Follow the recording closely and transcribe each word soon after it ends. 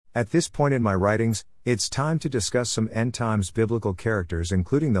At this point in my writings, it's time to discuss some end times biblical characters,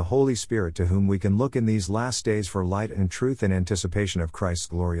 including the Holy Spirit, to whom we can look in these last days for light and truth in anticipation of Christ's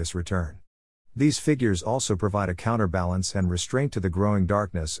glorious return. These figures also provide a counterbalance and restraint to the growing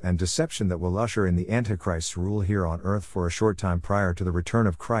darkness and deception that will usher in the Antichrist's rule here on earth for a short time prior to the return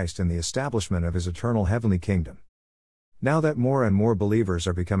of Christ and the establishment of his eternal heavenly kingdom. Now that more and more believers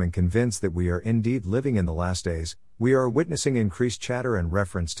are becoming convinced that we are indeed living in the last days, we are witnessing increased chatter and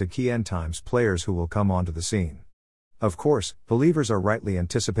reference to key end times players who will come onto the scene. Of course, believers are rightly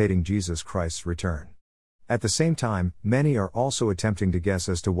anticipating Jesus Christ's return. At the same time, many are also attempting to guess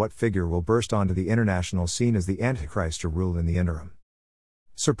as to what figure will burst onto the international scene as the Antichrist to rule in the interim.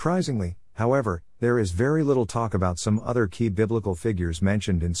 Surprisingly, however, there is very little talk about some other key biblical figures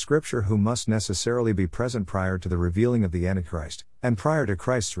mentioned in Scripture who must necessarily be present prior to the revealing of the Antichrist, and prior to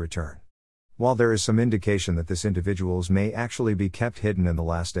Christ's return. While there is some indication that these individuals may actually be kept hidden in the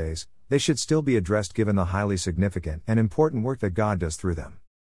last days, they should still be addressed given the highly significant and important work that God does through them.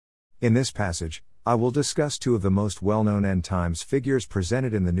 In this passage, I will discuss two of the most well-known end times figures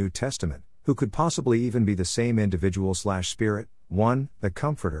presented in the New Testament, who could possibly even be the same individual/spirit: 1. The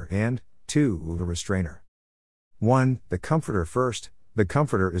Comforter, and 2. The Restrainer. 1. The Comforter. First, the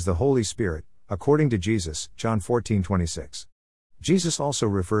Comforter is the Holy Spirit, according to Jesus, John 14:26. Jesus also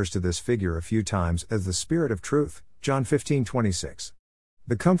refers to this figure a few times as the Spirit of Truth, John 15:26.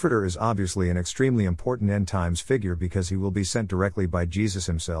 The Comforter is obviously an extremely important end times figure because he will be sent directly by Jesus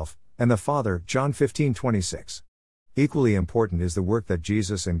himself and the Father, John 15:26. Equally important is the work that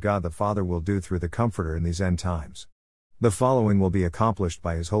Jesus and God the Father will do through the Comforter in these end times. The following will be accomplished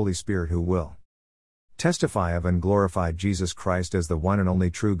by his Holy Spirit, who will testify of and glorify Jesus Christ as the one and only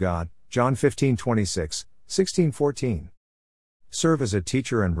true God, John 15:26, 16:14. Serve as a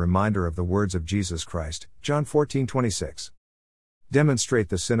teacher and reminder of the words of Jesus Christ, John 14:26. Demonstrate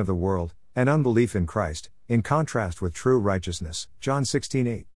the sin of the world, and unbelief in Christ, in contrast with true righteousness, John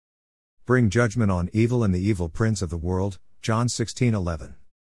 16:8. Bring judgment on evil and the evil prince of the world, John 16:11.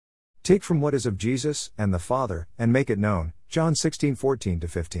 Take from what is of Jesus and the Father, and make it known, John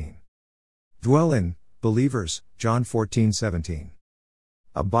 16:14-15. Dwell in believers, John 14:17.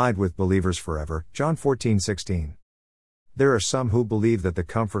 Abide with believers forever, John 14:16. There are some who believe that the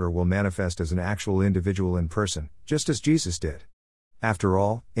Comforter will manifest as an actual individual in person, just as Jesus did. After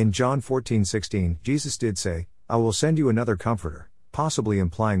all, in John 14:16, Jesus did say, "I will send you another Comforter," possibly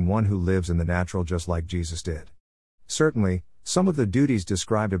implying one who lives in the natural just like Jesus did. Certainly, some of the duties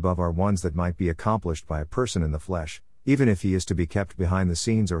described above are ones that might be accomplished by a person in the flesh, even if he is to be kept behind the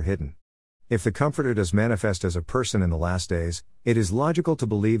scenes or hidden. If the Comforter does manifest as a person in the last days, it is logical to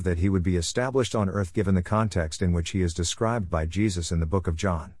believe that he would be established on earth given the context in which he is described by Jesus in the book of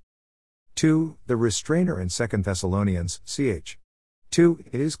John. 2. The Restrainer in 2 Thessalonians, ch. 2.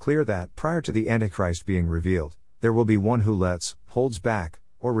 It is clear that, prior to the Antichrist being revealed, there will be one who lets, holds back,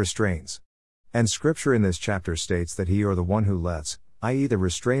 or restrains. And Scripture in this chapter states that he or the one who lets, i.e. the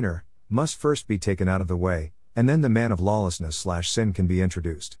restrainer, must first be taken out of the way, and then the man of lawlessness/sin can be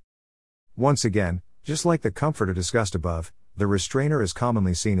introduced. Once again, just like the Comforter discussed above, the restrainer is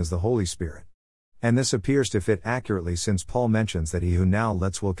commonly seen as the Holy Spirit. And this appears to fit accurately since Paul mentions that he who now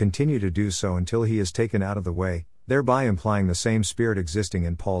lets will continue to do so until he is taken out of the way, thereby implying the same spirit existing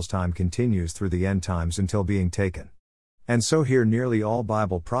in Paul's time continues through the end times until being taken. And so here nearly all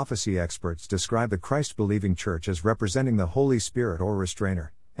Bible prophecy experts describe the Christ-believing church as representing the Holy Spirit or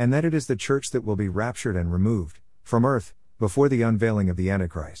restrainer, and that it is the church that will be raptured and removed from earth before the unveiling of the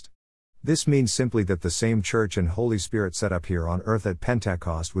Antichrist. This means simply that the same church and Holy Spirit set up here on earth at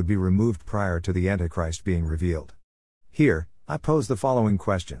Pentecost would be removed prior to the Antichrist being revealed. Here, I pose the following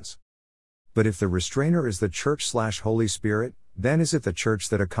questions. But if the restrainer is the church/Holy Spirit, then is it the church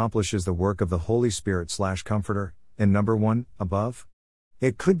that accomplishes the work of the Holy Spirit/Comforter, in number 1, above?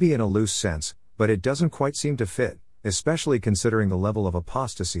 It could be in a loose sense, but it doesn't quite seem to fit, especially considering the level of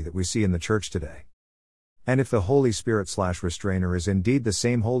apostasy that we see in the church today. And if the Holy Spirit/Restrainer is indeed the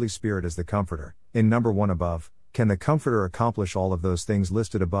same Holy Spirit as the Comforter, in number 1 above, can the Comforter accomplish all of those things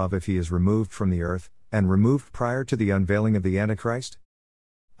listed above if he is removed from the earth, and removed prior to the unveiling of the Antichrist?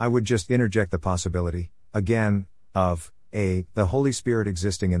 I would just interject the possibility, again, of a. The Holy Spirit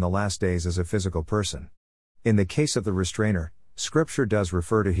existing in the last days as a physical person. In the case of the restrainer, Scripture does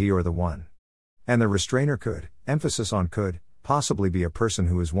refer to he or the one. And the restrainer could, emphasis on could, possibly be a person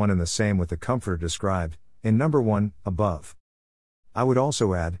who is one and the same with the Comforter described, in number 1, above. I would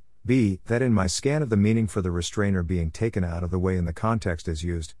also add, b. that in my scan of the meaning for the restrainer being taken out of the way in the context as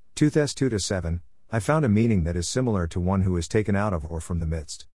used, 2 Thess 2-7, I found a meaning that is similar to one who is taken out of or from the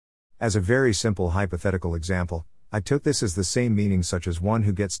midst. As a very simple hypothetical example, I took this as the same meaning, such as one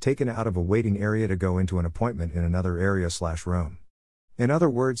who gets taken out of a waiting area to go into an appointment in another area/room. In other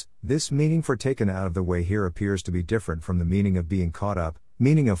words, this meaning for taken out of the way here appears to be different from the meaning of being caught up,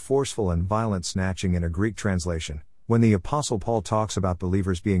 meaning of forceful and violent snatching in a Greek translation, when the Apostle Paul talks about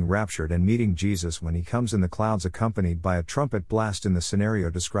believers being raptured and meeting Jesus when he comes in the clouds accompanied by a trumpet blast in the scenario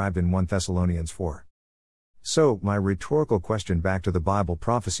described in 1 Thessalonians 4. So, my rhetorical question back to the Bible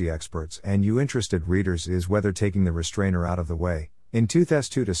prophecy experts and you interested readers is whether taking the restrainer out of the way, in 2 Thess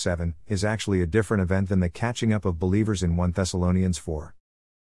 2-7, is actually a different event than the catching up of believers in 1 Thessalonians 4.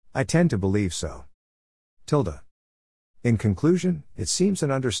 I tend to believe so. In conclusion, it seems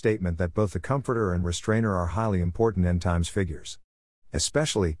an understatement that both the Comforter and Restrainer are highly important end times figures.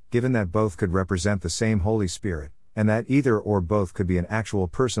 Especially, given that both could represent the same Holy Spirit, and that either or both could be an actual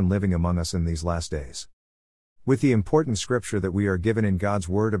person living among us in these last days. With the important scripture that we are given in God's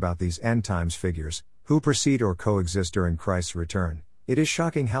Word about these end times figures, who precede or coexist during Christ's return, it is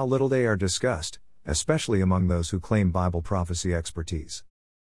shocking how little they are discussed, especially among those who claim Bible prophecy expertise.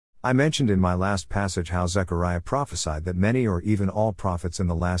 I mentioned in my last passage how Zechariah prophesied that many or even all prophets in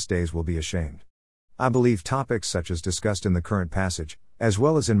the last days will be ashamed. I believe topics such as discussed in the current passage, as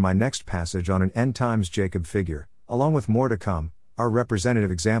well as in my next passage on an end times Jacob figure, along with more to come, are representative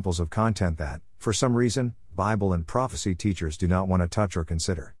examples of content that, for some reason, Bible and prophecy teachers do not want to touch or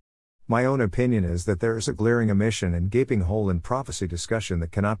consider. My own opinion is that there is a glaring omission and gaping hole in prophecy discussion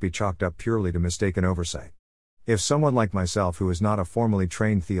that cannot be chalked up purely to mistaken oversight. If someone like myself, who is not a formally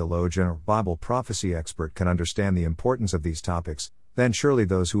trained theologian or Bible prophecy expert, can understand the importance of these topics, then surely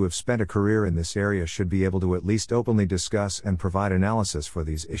those who have spent a career in this area should be able to at least openly discuss and provide analysis for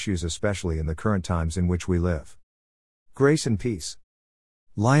these issues, especially in the current times in which we live. Grace and peace.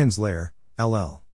 Lion's Lair, LL.